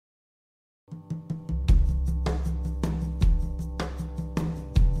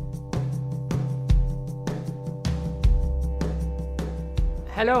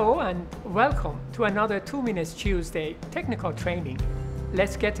Hello and welcome to another 2 Minutes Tuesday technical training.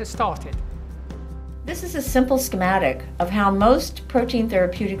 Let's get started. This is a simple schematic of how most protein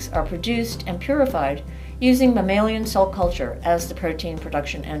therapeutics are produced and purified using mammalian cell culture as the protein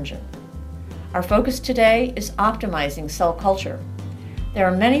production engine. Our focus today is optimizing cell culture. There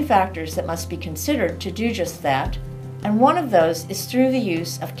are many factors that must be considered to do just that, and one of those is through the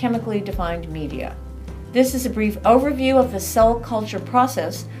use of chemically defined media. This is a brief overview of the cell culture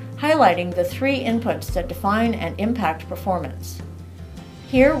process, highlighting the three inputs that define and impact performance.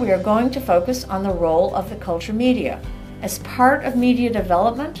 Here we are going to focus on the role of the culture media. As part of media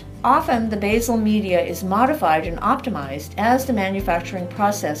development, often the basal media is modified and optimized as the manufacturing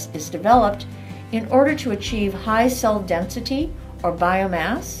process is developed in order to achieve high cell density or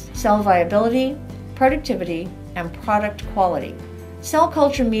biomass, cell viability, productivity, and product quality. Cell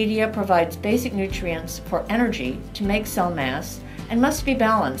culture media provides basic nutrients for energy to make cell mass and must be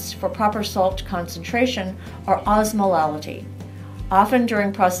balanced for proper salt concentration or osmolality. Often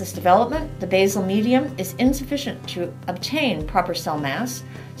during process development, the basal medium is insufficient to obtain proper cell mass,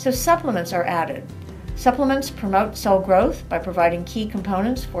 so supplements are added. Supplements promote cell growth by providing key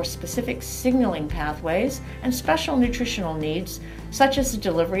components for specific signaling pathways and special nutritional needs, such as the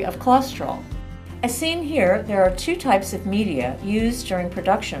delivery of cholesterol. As seen here, there are two types of media used during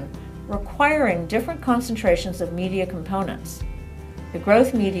production, requiring different concentrations of media components. The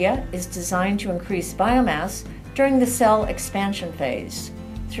growth media is designed to increase biomass during the cell expansion phase.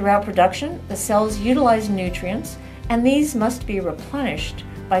 Throughout production, the cells utilize nutrients, and these must be replenished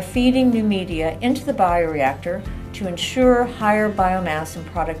by feeding new media into the bioreactor to ensure higher biomass and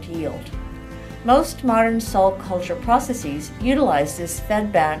product yield. Most modern cell culture processes utilize this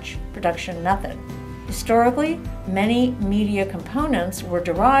fed batch production method. Historically, many media components were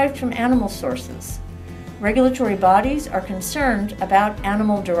derived from animal sources. Regulatory bodies are concerned about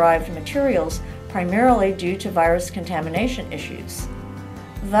animal-derived materials primarily due to virus contamination issues.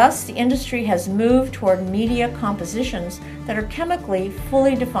 Thus, the industry has moved toward media compositions that are chemically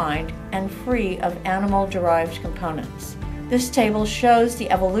fully defined and free of animal-derived components. This table shows the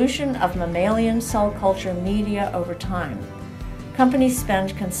evolution of mammalian cell culture media over time. Companies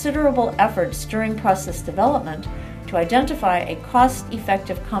spend considerable efforts during process development to identify a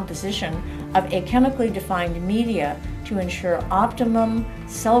cost-effective composition of a chemically defined media to ensure optimum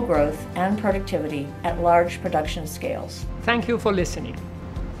cell growth and productivity at large production scales. Thank you for listening.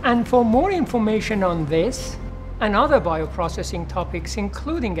 And for more information on this and other bioprocessing topics,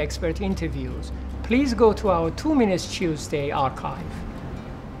 including expert interviews, please go to our 2 Minutes Tuesday archive.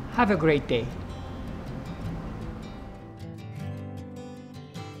 Have a great day.